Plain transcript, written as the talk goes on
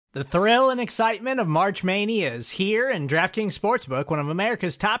The thrill and excitement of March Mania is here, and DraftKings Sportsbook, one of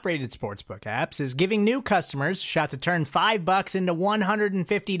America's top-rated sportsbook apps, is giving new customers a shot to turn $5 into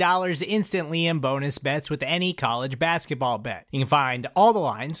 $150 instantly in bonus bets with any college basketball bet. You can find all the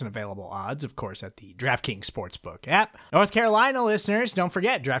lines and available odds, of course, at the DraftKings Sportsbook app. North Carolina listeners, don't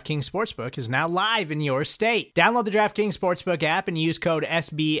forget, DraftKings Sportsbook is now live in your state. Download the DraftKings Sportsbook app and use code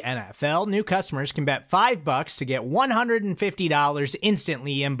SBNFL. New customers can bet $5 to get $150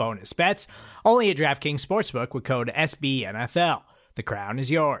 instantly in bonus bets, only at DraftKings Sportsbook with code SBNFL. The crown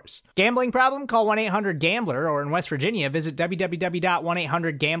is yours. Gambling problem? Call 1-800-GAMBLER, or in West Virginia, visit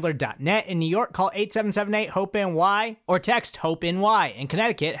www.1800gambler.net. In New York, call 877-8-HOPE-NY or text HOPE-NY. In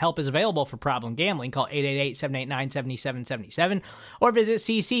Connecticut, help is available for problem gambling. Call 888-789-7777 or visit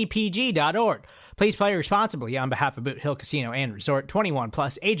ccpg.org. Please play responsibly on behalf of Boot Hill Casino and Resort. 21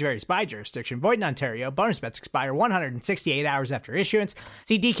 plus, age varies by jurisdiction. Void in Ontario. Bonus bets expire 168 hours after issuance.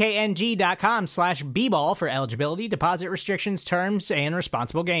 See dkng.com/bball for eligibility, deposit restrictions, terms, and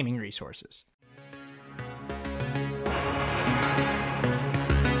responsible gaming resources.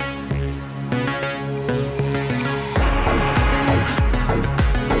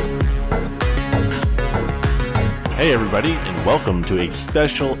 Hey everybody, and welcome to a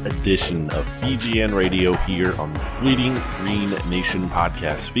special edition of BGN Radio here on the Bleeding Green Nation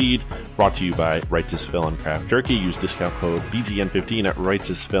podcast feed, brought to you by Righteous Felon Craft Jerky. Use discount code BGN15 at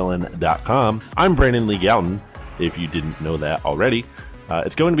righteousfelon.com. I'm Brandon Lee Gowton, if you didn't know that already.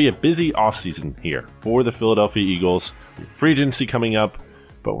 It's going to be a busy offseason here for the Philadelphia Eagles. Free agency coming up,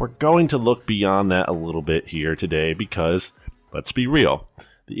 but we're going to look beyond that a little bit here today because, let's be real,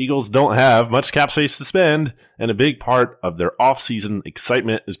 the Eagles don't have much cap space to spend, and a big part of their offseason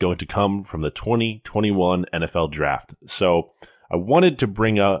excitement is going to come from the 2021 NFL Draft. So I wanted to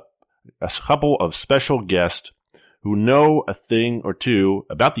bring up a couple of special guests who know a thing or two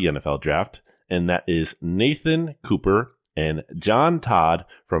about the NFL Draft, and that is Nathan Cooper and John Todd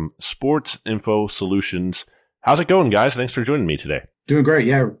from Sports Info Solutions. How's it going, guys? Thanks for joining me today. Doing great.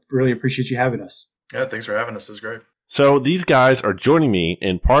 Yeah, really appreciate you having us. Yeah, thanks for having us. It's great. So these guys are joining me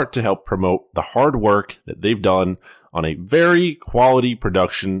in part to help promote the hard work that they've done on a very quality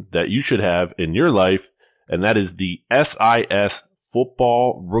production that you should have in your life, and that is the SIS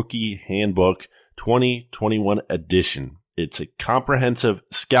Football Rookie Handbook 2021 edition. It's a comprehensive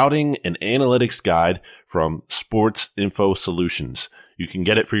scouting and analytics guide from Sports Info Solutions. You can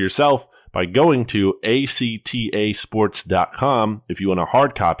get it for yourself by going to actasports.com if you want a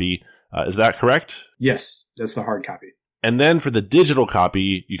hard copy. Is that correct? Yes, that's the hard copy. And then for the digital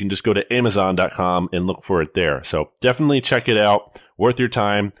copy, you can just go to amazon.com and look for it there. So definitely check it out. Worth your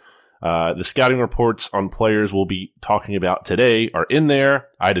time. The scouting reports on players we'll be talking about today are in there.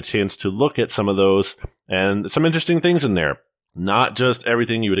 I had a chance to look at some of those and some interesting things in there. Not just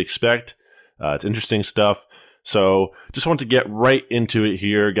everything you would expect. It's interesting stuff. So just want to get right into it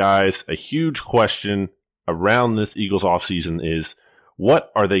here, guys. A huge question around this Eagles offseason is,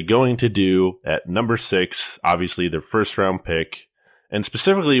 what are they going to do at number 6, obviously their first round pick, and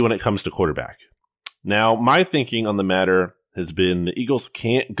specifically when it comes to quarterback? Now, my thinking on the matter has been the Eagles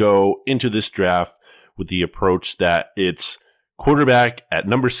can't go into this draft with the approach that it's quarterback at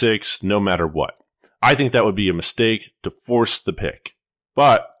number 6 no matter what. I think that would be a mistake to force the pick.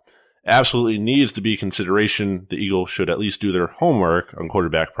 But absolutely needs to be consideration. The Eagles should at least do their homework on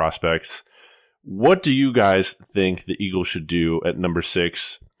quarterback prospects. What do you guys think the Eagles should do at number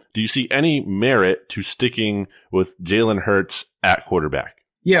 6? Do you see any merit to sticking with Jalen Hurts at quarterback?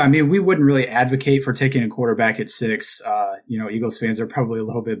 Yeah, I mean, we wouldn't really advocate for taking a quarterback at 6. Eagles fans are probably a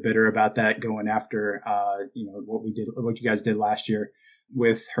little bit bitter about that going after, what you guys did last year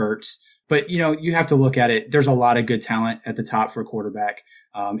with Hurts. But, you have to look at it. There's a lot of good talent at the top for a quarterback.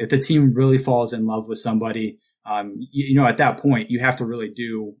 If the team really falls in love with somebody, at that point, you have to really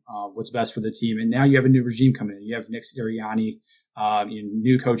do what's best for the team. And now you have a new regime coming in. You have Nick Sirianni,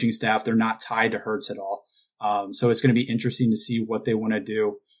 new coaching staff. They're not tied to Hurts at all. So it's going to be interesting to see what they want to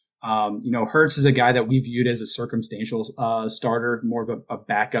do. Hurts is a guy that we viewed as a circumstantial starter, more of a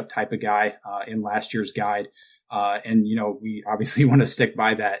backup type of guy in last year's guide. We obviously want to stick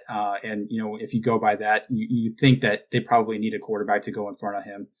by that. If you go by that, you think that they probably need a quarterback to go in front of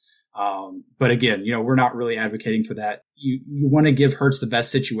him. But again, we're not really advocating for that. You want to give Hurts the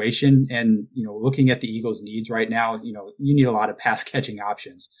best situation. And, looking at the Eagles' needs right now, you need a lot of pass catching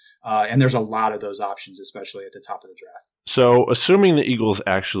options. And there's a lot of those options, especially at the top of the draft. So assuming the Eagles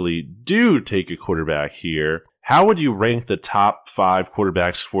actually do take a quarterback here, how would you rank the top 5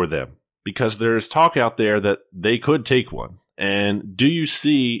 quarterbacks for them? Because there's talk out there that they could take one. And do you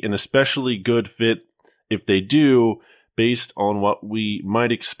see an especially good fit if they do based on what we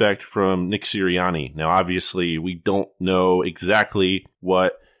might expect from Nick Sirianni. Now, obviously, we don't know exactly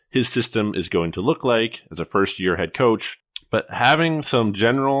what his system is going to look like as a first-year head coach, but having some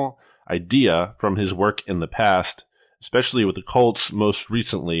general idea from his work in the past, especially with the Colts most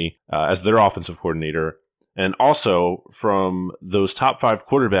recently as their offensive coordinator, and also from those top 5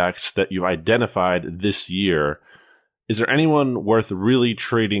 quarterbacks that you've identified this year, is there anyone worth really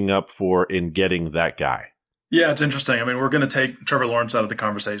trading up for in getting that guy? Yeah, it's interesting. I mean, we're going to take Trevor Lawrence out of the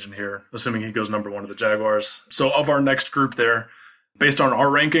conversation here, assuming he goes number 1 to the Jaguars. So of our next group there, based on our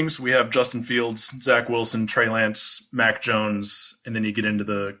rankings, we have Justin Fields, Zach Wilson, Trey Lance, Mac Jones, and then you get into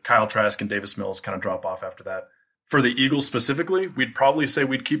the Kyle Trask and Davis Mills kind of drop off after that. For the Eagles specifically, we'd probably say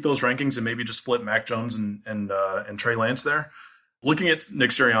we'd keep those rankings and maybe just split Mac Jones and Trey Lance there. Looking at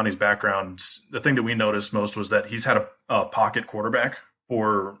Nick Sirianni's background, the thing that we noticed most was that he's had a pocket quarterback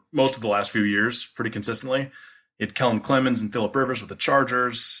for most of the last few years pretty consistently. He had Kellen Clemens and Phillip Rivers with the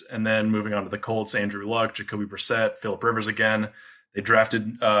Chargers, and then moving on to the Colts, Andrew Luck, Jacoby Brissett, Phillip Rivers again. They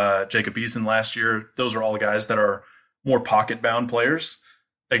drafted Jacob Eason last year. Those are all guys that are more pocket-bound players.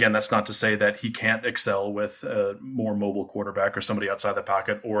 Again, that's not to say that he can't excel with a more mobile quarterback or somebody outside the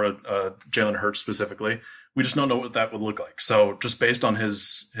pocket or a Jalen Hurts specifically. We just don't know what that would look like. So just based on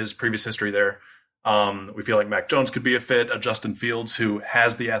his previous history there, we feel like Mac Jones could be a fit, a Justin Fields who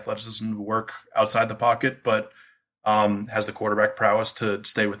has the athleticism to work outside the pocket, but has the quarterback prowess to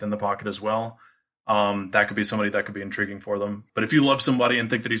stay within the pocket as well. That could be somebody that could be intriguing for them. But if you love somebody and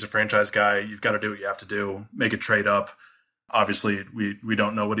think that he's a franchise guy, you've got to do what you have to do, make a trade up. Obviously, we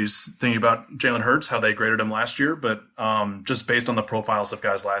don't know what he's thinking about Jalen Hurts, how they graded him last year, but just based on the profiles of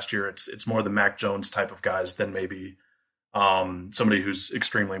guys last year, it's more the Mac Jones type of guys than maybe somebody who's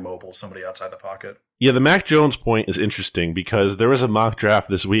extremely mobile, somebody outside the pocket. Yeah, the Mac Jones point is interesting because there was a mock draft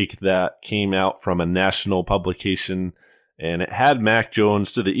this week that came out from a national publication, and it had Mac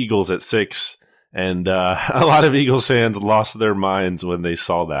Jones to the Eagles at 6, and a lot of Eagles fans lost their minds when they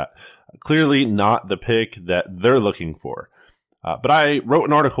saw that. Clearly not the pick that they're looking for. But I wrote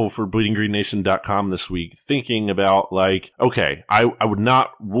an article for BleedingGreenNation.com this week thinking about, like, okay, I would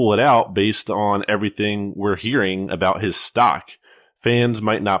not rule it out based on everything we're hearing about his stock. Fans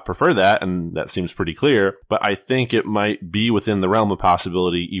might not prefer that, and that seems pretty clear, but I think it might be within the realm of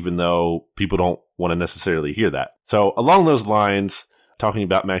possibility, even though people don't want to necessarily hear that. So along those lines, talking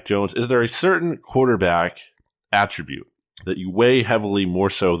about Mac Jones, is there a certain quarterback attribute that you weigh heavily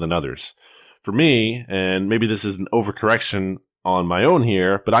more so than others? For me, and maybe this is an overcorrection on my own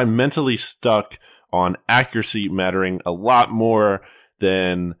here, but I'm mentally stuck on accuracy mattering a lot more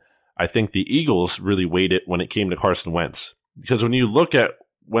than I think the Eagles really weighed it when it came to Carson Wentz. Because when you look at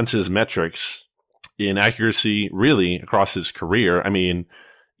Wentz's metrics in accuracy really across his career, I mean,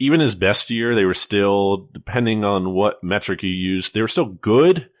 even his best year, they were still, depending on what metric you use, they were still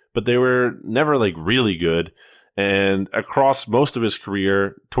good, but they were never like really good. And across most of his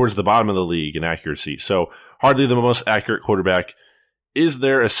career, towards the bottom of the league in accuracy. So hardly the most accurate quarterback. Is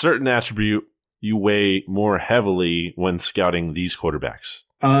there a certain attribute you weigh more heavily when scouting these quarterbacks?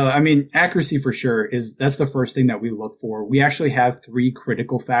 I mean, accuracy for sure that's the first thing that we look for. We actually have 3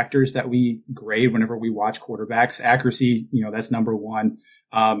 critical factors that we grade whenever we watch quarterbacks. Accuracy, that's number 1.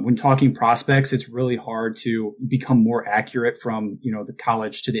 When talking prospects, it's really hard to become more accurate from, the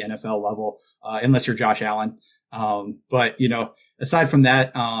college to the NFL level, unless you're Josh Allen. But aside from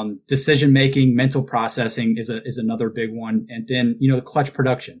that, decision making, mental processing is another big one. And then, the clutch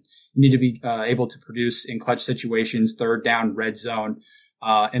production. You need to be able to produce in clutch situations, third down, red zone,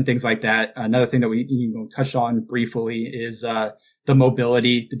 and things like that. Another thing that we touched on briefly is the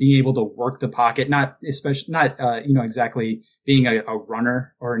mobility, to being able to work the pocket, not exactly being a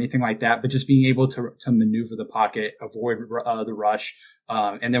runner or anything like that, but just being able to maneuver the pocket, avoid the rush,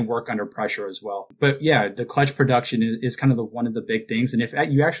 and then work under pressure as well. But yeah, the clutch production is kind of one of the big things. And if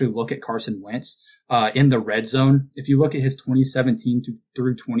you actually look at Carson Wentz in the red zone, if you look at his 2017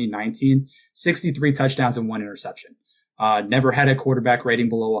 through 2019, 63 touchdowns and 1 interception. Never had a quarterback rating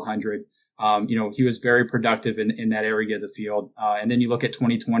below 100. He was very productive in that area of the field. And then you look at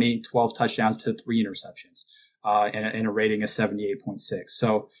 2020, 12 touchdowns to 3 interceptions, and a rating of 78.6.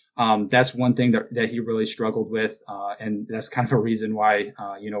 So, that's one thing that he really struggled with. And that's kind of a reason why,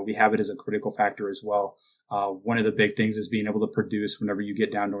 we have it as a critical factor as well. One of the big things is being able to produce whenever you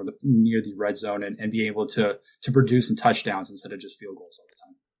get down near the red zone and be able to produce in touchdowns instead of just field goals all the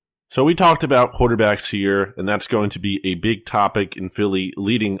time. So we talked about quarterbacks here, and that's going to be a big topic in Philly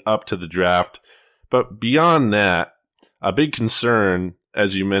leading up to the draft. But beyond that, a big concern,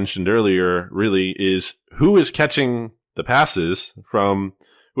 as you mentioned earlier, really is who is catching the passes from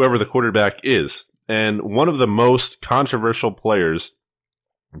whoever the quarterback is. And one of the most controversial players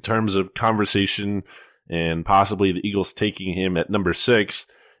in terms of conversation and possibly the Eagles taking him at number 6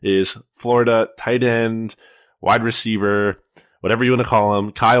 is Florida tight end, wide receiver, whatever you want to call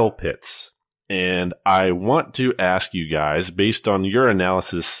him, Kyle Pitts. And I want to ask you guys, based on your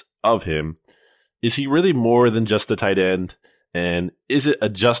analysis of him, is he really more than just a tight end? And is it a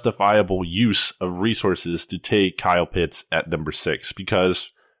justifiable use of resources to take Kyle Pitts at number 6?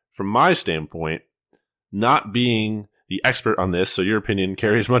 Because from my standpoint, not being the expert on this, so your opinion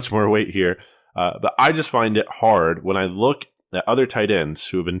carries much more weight here, but I just find it hard when I look at other tight ends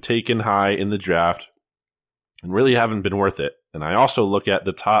who have been taken high in the draft and really haven't been worth it. And I also look at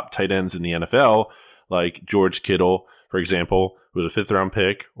the top tight ends in the NFL, like George Kittle, for example, who was a 5th-round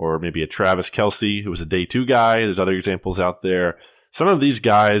pick, or maybe a Travis Kelce, who was a day 2 guy. There's other examples out there. Some of these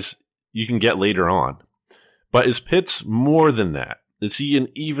guys you can get later on. But is Pitts more than that? Is he an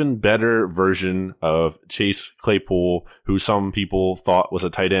even better version of Chase Claypool, who some people thought was a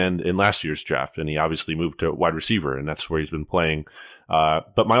tight end in last year's draft, and he obviously moved to wide receiver, and that's where he's been playing.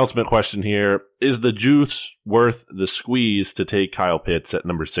 But my ultimate question here, is the juice worth the squeeze to take Kyle Pitts at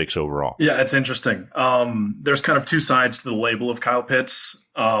number 6 overall? Yeah, it's interesting. There's kind of two sides to the label of Kyle Pitts.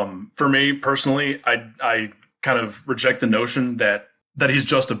 For me personally, I kind of reject the notion that he's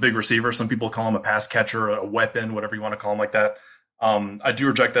just a big receiver. Some people call him a pass catcher, a weapon, whatever you want to call him like that. I do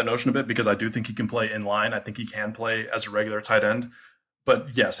reject that notion a bit because I do think he can play in line. I think he can play as a regular tight end.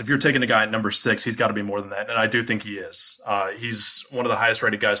 But yes, if you're taking a guy at number 6, he's got to be more than that. And I do think he is. He's one of the highest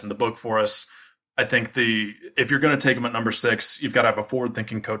rated guys in the book for us. I think if you're going to take him at number 6, you've got to have a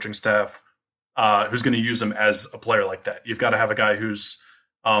forward-thinking coaching staff who's going to use him as a player like that. You've got to have a guy who's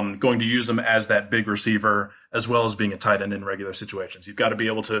going to use him as that big receiver as well as being a tight end in regular situations. You've got to be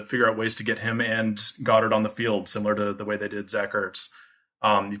able to figure out ways to get him and Goddard on the field, similar to the way they did Zach Ertz.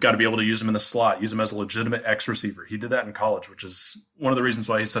 You've got to be able to use him in the slot, use him as a legitimate X receiver. He did that in college, which is one of the reasons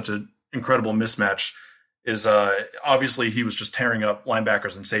why he's such an incredible mismatch is obviously he was just tearing up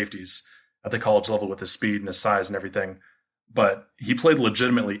linebackers and safeties at the college level with his speed and his size and everything. But he played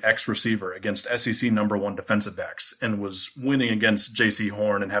legitimately X receiver against SEC number 1 defensive backs and was winning against J.C.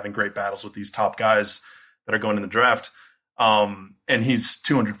 Horn and having great battles with these top guys that are going in the draft. And he's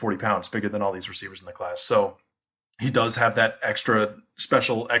 240 pounds, bigger than all these receivers in the class. So he does have that extra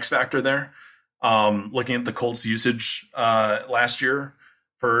special X factor there. Looking at the Colts usage last year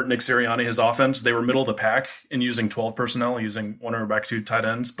for Nick Sirianni, his offense, they were middle of the pack in using 12 personnel, using 1 running back, 2 tight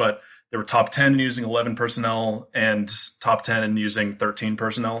ends, but they were top 10 in using 11 personnel and top 10 in using 13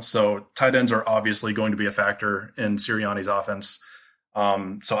 personnel. So tight ends are obviously going to be a factor in Sirianni's offense.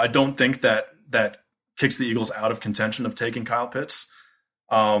 So I don't think that kicks the Eagles out of contention of taking Kyle Pitts.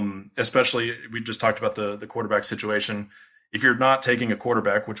 Especially, we just talked about the quarterback situation. If you're not taking a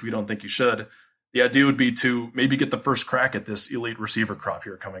quarterback, which we don't think you should, the idea would be to maybe get the first crack at this elite receiver crop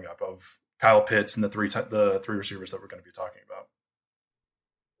here coming up of Kyle Pitts and the three receivers that we're going to be talking about.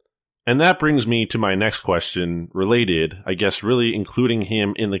 And that brings me to my next question related, I guess, really including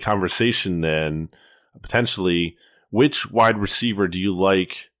him in the conversation then, potentially, which wide receiver do you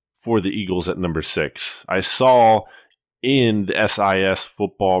like for the Eagles at number 6? I saw in the SIS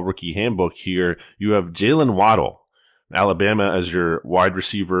Football Rookie Handbook here, you have Jalen Waddle, Alabama, as your wide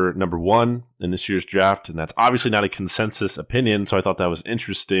receiver number 1 in this year's draft. And that's obviously not a consensus opinion, so I thought that was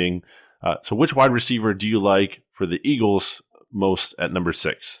interesting. So which wide receiver do you like for the Eagles most at number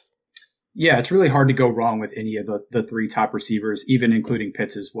 6? Yeah, it's really hard to go wrong with any of the 3 top receivers, even including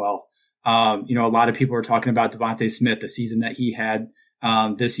Pitts as well. A lot of people are talking about Devontae Smith, the season that he had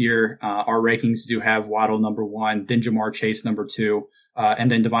this year. Our rankings do have Waddle number 1, then Jamar Chase number 2,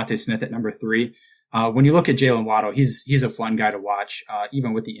 and then Devontae Smith at number 3. When you look at Jalen Waddle, he's a fun guy to watch,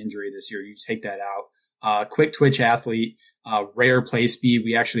 even with the injury this year. You take that out. Quick twitch athlete, rare play speed.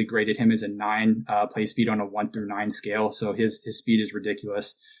 We actually graded him as a 9 play speed on a 1 through 9 scale. So his speed is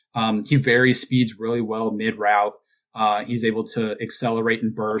ridiculous. He varies speeds really well mid-route. He's able to accelerate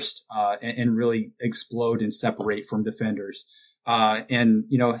and burst and really explode and separate from defenders. And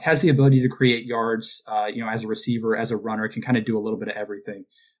has the ability to create yards, as a receiver, as a runner, can kind of do a little bit of everything.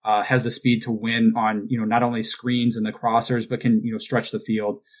 Has the speed to win on, not only screens and the crossers, but can, stretch the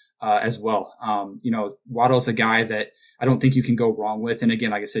field as well. Waddle's a guy that I don't think you can go wrong with. And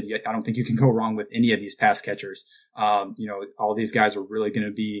again, like I said, I don't think you can go wrong with any of these pass catchers. All these guys are really going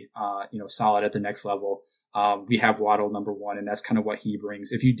to be, solid at the next level. We have Waddle number 1, and that's kind of what he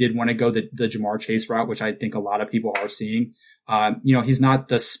brings. If you did want to go the Jamar Chase route, which I think a lot of people are seeing, he's not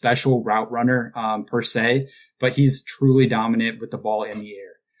the special route runner per se, but he's truly dominant with the ball in the air.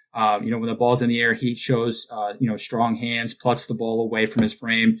 When the ball's in the air, he shows, strong hands, plucks the ball away from his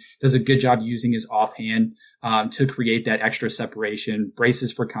frame, does a good job using his offhand, to create that extra separation,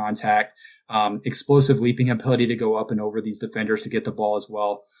 braces for contact, explosive leaping ability to go up and over these defenders to get the ball as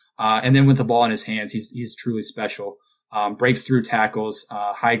well. And then with the ball in his hands, he's truly special. Breaks through tackles,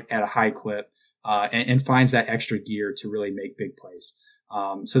 at a high clip, and finds that extra gear to really make big plays.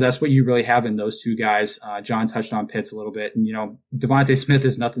 So that's what you really have in those two guys. John touched on Pitts a little bit, and, Devontae Smith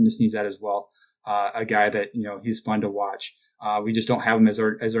is nothing to sneeze at as well. A guy that, he's fun to watch. We just don't have him as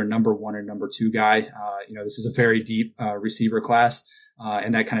our number one or number two guy. This is a very deep, receiver class.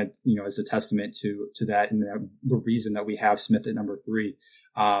 And that kind of, is a testament to that and the reason that we have Smith at number 3.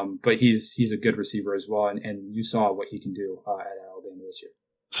 But he's a good receiver as well. And you saw what he can do, at Alabama this year.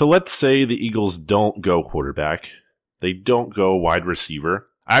 So let's say the Eagles don't go quarterback. They don't go wide receiver.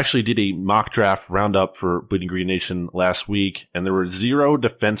 I actually did a mock draft roundup for Bleeding Green Nation last week, and there were 0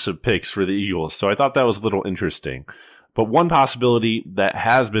 defensive picks for the Eagles. So I thought that was a little interesting. But one possibility that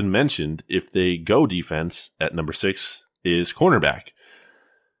has been mentioned if they go defense at number 6 is cornerback.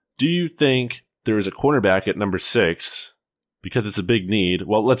 Do you think there is a cornerback at number 6 because it's a big need?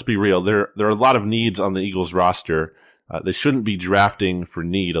 Well, let's be real. There are a lot of needs on the Eagles roster. They shouldn't be drafting for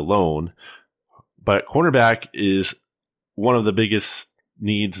need alone. But cornerback is one of the biggest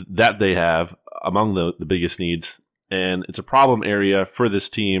needs that they have, among the biggest needs. And it's a problem area for this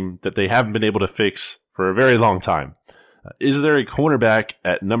team that they haven't been able to fix for a very long time. Is there a cornerback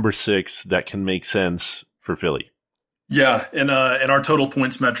at number 6 that can make sense for Philly? Yeah, in our total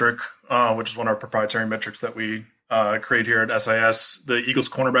points metric, which is one of our proprietary metrics that we create here at SIS, the Eagles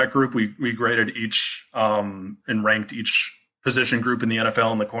cornerback group, we graded each and ranked each position group in the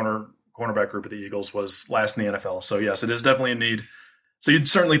NFL, and the cornerback group of the Eagles was last in the NFL. So yes, it is definitely a need. So you'd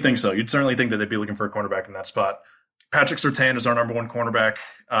certainly think so. You'd certainly think that they'd be looking for a cornerback in that spot. Patrick Surtain is our number 1 cornerback.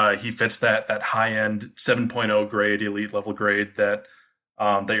 He fits that high-end 7.0 grade, elite level grade that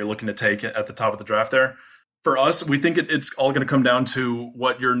you're looking to take at the top of the draft there. For us, we think it's all going to come down to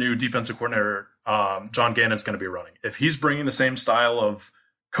what your new defensive coordinator, John Gannon's going to be running. If he's bringing the same style of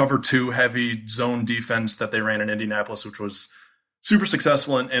cover 2 heavy zone defense that they ran in Indianapolis, which was super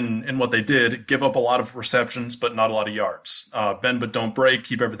successful in what they did, give up a lot of receptions, but not a lot of yards. Bend but don't break,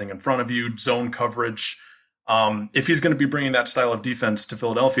 keep everything in front of you, zone coverage. If he's going to be bringing that style of defense to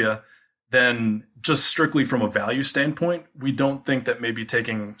Philadelphia, then just strictly from a value standpoint, we don't think that maybe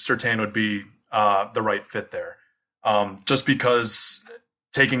taking Surtain would be the right fit there. Just because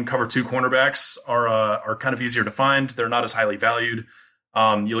taking cover 2 cornerbacks are kind of easier to find. They're not as highly valued.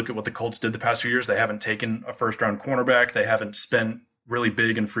 You look at what the Colts did the past few years. They haven't taken a first-round cornerback. They haven't spent really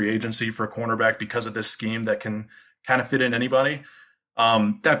big in free agency for a cornerback because of this scheme that can kind of fit in anybody.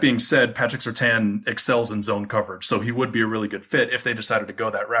 That being said, Patrick Surtain excels in zone coverage, so he would be a really good fit if they decided to go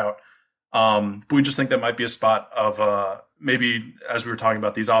that route. But we just think that might be a spot of maybe, as we were talking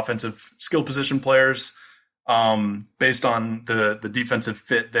about, these offensive skill position players, based on the defensive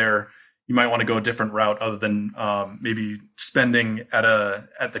fit there. You might want to go a different route other than maybe spending at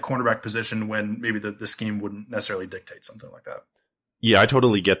the cornerback position when maybe the scheme wouldn't necessarily dictate something like that. Yeah, I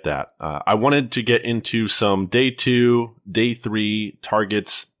totally get that. I wanted to get into some day 2, day 3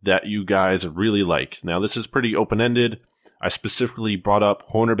 targets that you guys really like. Now, this is pretty open-ended. I specifically brought up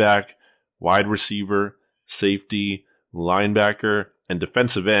cornerback, wide receiver, safety, linebacker, and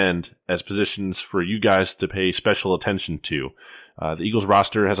defensive end as positions for you guys to pay special attention to. The Eagles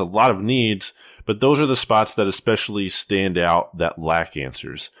roster has a lot of needs, but those are the spots that especially stand out that lack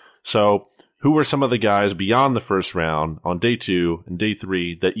answers. So who are some of the guys beyond the first round on day 2 and day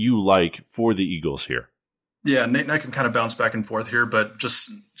 3 that you like for the Eagles here? Yeah, Nate and I can kind of bounce back and forth here, but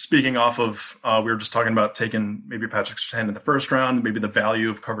just speaking off of, we were just talking about taking maybe Patrick Surtain in the first round, maybe the value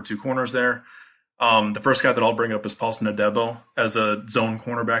of cover 2 corners there. The first guy that I'll bring up is Paulson Adebo as a zone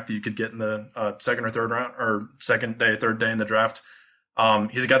cornerback that you could get in the second or third round, or second day, third day in the draft.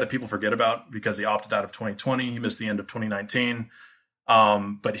 He's a guy that people forget about because he opted out of 2020. He missed the end of 2019.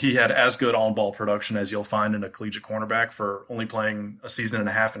 But he had as good all-ball production as you'll find in a collegiate cornerback for only playing a season and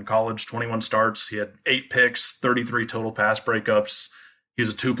a half in college, 21 starts. He had 8 picks, 33 total pass breakups. He's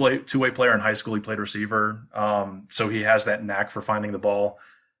a two-way player in high school. He played receiver. So he has that knack for finding the ball.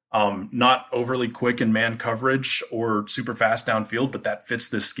 Not overly quick in man coverage or super fast downfield, but that fits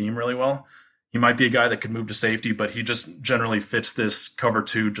this scheme really well. He might be a guy that could move to safety, but he just generally fits this cover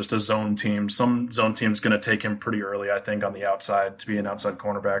 2, just a zone team. Some zone team's going to take him pretty early, I think, on the outside to be an outside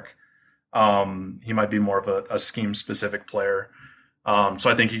cornerback. He might be more of a scheme-specific player. So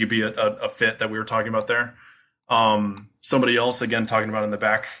I think he could be a fit that we were talking about there. Somebody else, again, talking about in the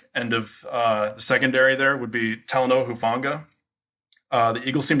back end of the secondary there would be Talanoa Hufanga. The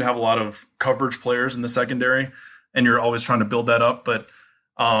Eagles seem to have a lot of coverage players in the secondary, and you're always trying to build that up. But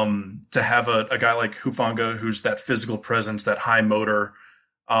to have a guy like Hufanga, who's that physical presence, that high motor,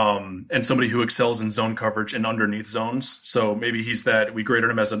 and somebody who excels in zone coverage and underneath zones. So maybe we graded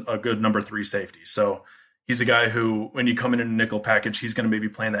him as a good number 3 safety. So he's a guy who, when you come in a nickel package, he's going to maybe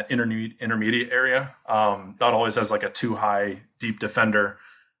play in that intermediate area. Not always as like a too high, deep defender,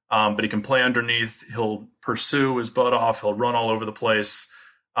 but he can play underneath. He'll pursue his butt off. He'll run all over the place.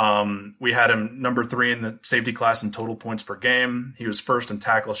 We had him number 3 in the safety class in total points per game. He was first in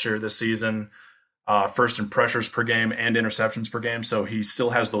tackle share this season, first in pressures per game and interceptions per game. So he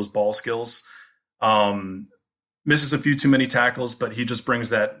still has those ball skills. Misses a few too many tackles, but he just brings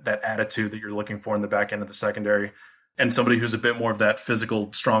that attitude that you're looking for in the back end of the secondary, and somebody who's a bit more of that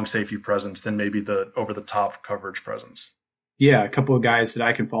physical, strong safety presence than maybe the over-the-top coverage presence. Yeah, a couple of guys that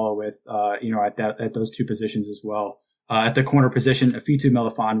I can follow with, at those 2 positions as well. At the corner position, Afitu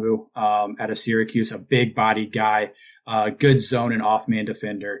Melifonwu out of Syracuse, a big-bodied guy, good zone and off-man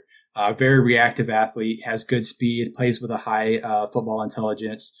defender, very reactive athlete, has good speed, plays with a high football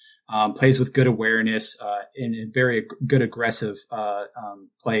intelligence, plays with good awareness, and very good aggressive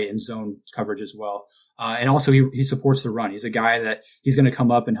play in zone coverage as well. And also he supports the run. He's a guy that he's going to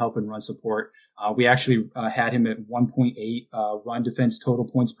come up and help in run support. We actually had him at 1.8 run defense total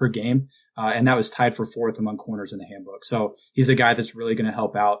points per game, and that was tied for 4th among corners in the handbook. So he's a guy that's really going to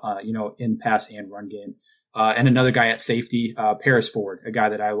help out, in pass and run game. And another guy at safety, Paris Ford, a guy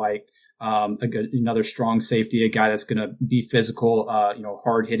that I like, another strong safety, a guy that's going to be physical,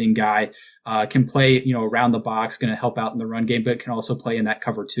 hard hitting guy, can play, around the box, going to help out in the run game, but can also play in that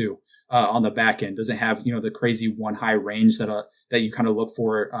cover 2, on the back end. Doesn't have, the crazy 1 high range that you kind of look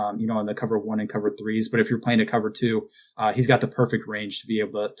for, on the cover 1 and cover 3s. But if you're playing a cover 2, he's got the perfect range to be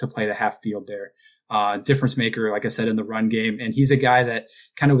able to play the half field there. Difference maker, like I said, in the run game. And he's a guy that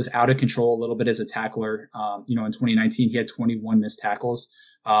kind of was out of control a little bit as a tackler. In 2019, he had 21 missed tackles.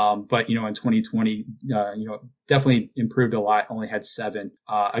 But, in 2020, definitely improved a lot, only had 7.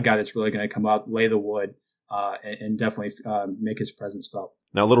 A guy that's really going to come up, lay the wood, and definitely make his presence felt.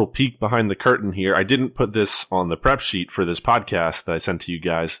 Now, a little peek behind the curtain here. I didn't put this on the prep sheet for this podcast that I sent to you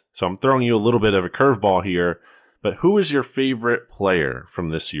guys, so I'm throwing you a little bit of a curveball here. But who is your favorite player from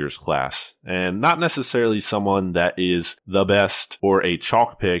this year's class? And not necessarily someone that is the best or a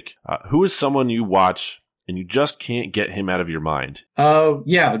chalk pick. Who is someone you watch and you just can't get him out of your mind?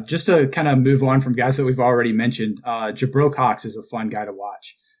 Yeah, just to kind of move on from guys that we've already mentioned, Jabril Cox is a fun guy to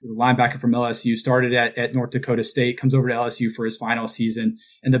watch. The linebacker from LSU, started at North Dakota State, comes over to LSU for his final season.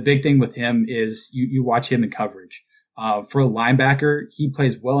 And the big thing with him is you watch him in coverage. For a linebacker, he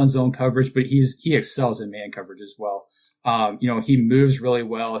plays well in zone coverage, but he excels in man coverage as well. He moves really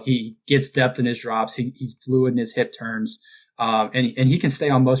well. He gets depth in his drops. He's fluid in his hip turns. And he can stay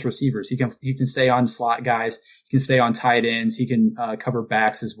on most receivers. He can stay on slot guys. He can stay on tight ends. He can cover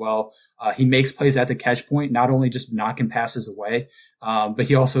backs as well. He makes plays at the catch point, not only just knocking passes away, but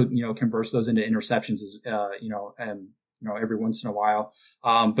he also, converts those into interceptions, every once in a while.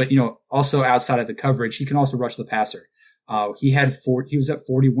 But also outside of the coverage, he can also rush the passer. He was at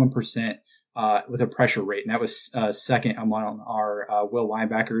 41%, with a pressure rate, and that was, second among our, will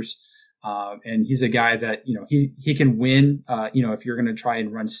linebackers. And he's a guy that, he can win, if you're going to try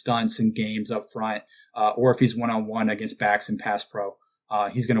and run stunts and games up front, or if he's one-on-one against backs and pass pro,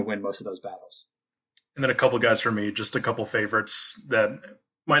 he's going to win most of those battles. And then a couple guys for me, just a couple favorites that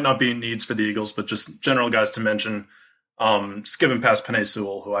might not be needs for the Eagles, but just general guys to mention. Skipping past Penei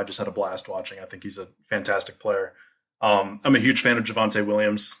Sewell, who I just had a blast watching. I think he's a fantastic player. I'm a huge fan of Javonte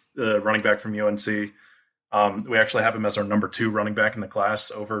Williams, the running back from UNC. We actually have him as our number 2 running back in the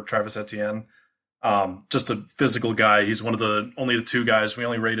class over Travis Etienne. Just a physical guy. He's one of only the 2 guys. We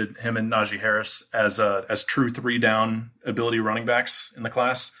only rated him and Najee Harris as true 3-down ability running backs in the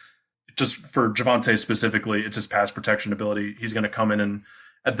class. Just for Javonte specifically, it's his pass protection ability. He's going to come in and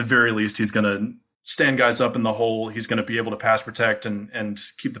at the very least, he's going to stand guys up in the hole. He's going to be able to pass protect and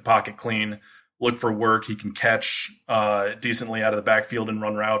keep the pocket clean, look for work. He can catch decently out of the backfield and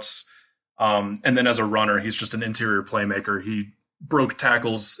run routes. And then as a runner, he's just an interior playmaker. He broke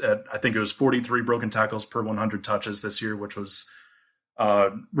tackles at, I think it was 43 broken tackles per 100 touches this year, which was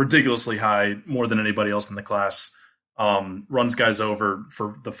ridiculously high, more than anybody else in the class. Runs guys over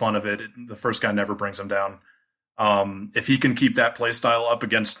for the fun of it. The first guy never brings him down. If he can keep that play style up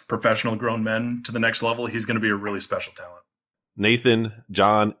against professional grown men to the next level, he's going to be a really special talent. Nathan,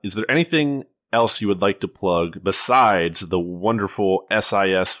 John, is there anything else you would like to plug besides the wonderful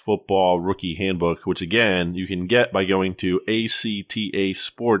SIS Football Rookie Handbook, which again, you can get by going to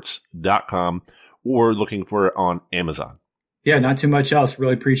actasports.com or looking for it on Amazon? Yeah, not too much else.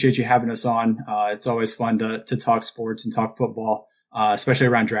 Really appreciate you having us on. It's always fun to talk sports and talk football, especially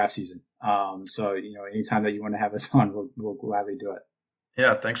around draft season. So, anytime that you want to have us on, we'll gladly do it.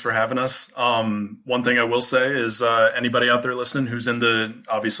 Yeah, thanks for having us. One thing I will say is anybody out there listening who's in the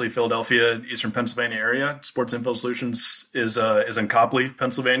obviously Philadelphia, Eastern Pennsylvania area, Sports Info Solutions is in Copley,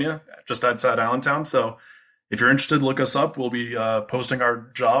 Pennsylvania, just outside Allentown. So if you're interested, look us up. We'll be posting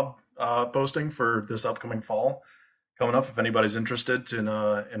our job posting for this upcoming fall coming up. If anybody's interested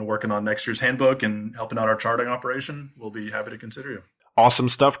in working on next year's handbook and helping out our charting operation, we'll be happy to consider you. Awesome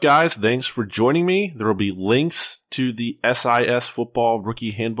stuff, guys. Thanks for joining me. There will be links to the SIS Football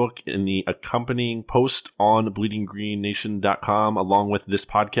Rookie Handbook in the accompanying post on bleedinggreennation.com along with this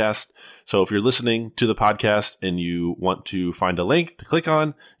podcast. So if you're listening to the podcast and you want to find a link to click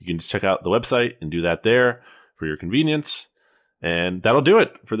on, you can just check out the website and do that there for your convenience. And that'll do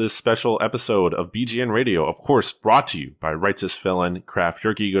it for this special episode of BGN Radio, of course, brought to you by Righteous Felon Craft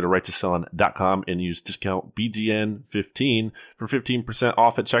Jerky. Go to righteousfelon.com and use discount BGN15 for 15%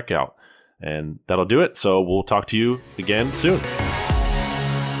 off at checkout. And that'll do it. So we'll talk to you again soon.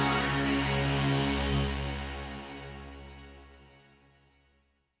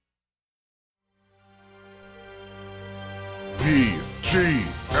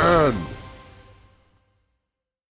 BGN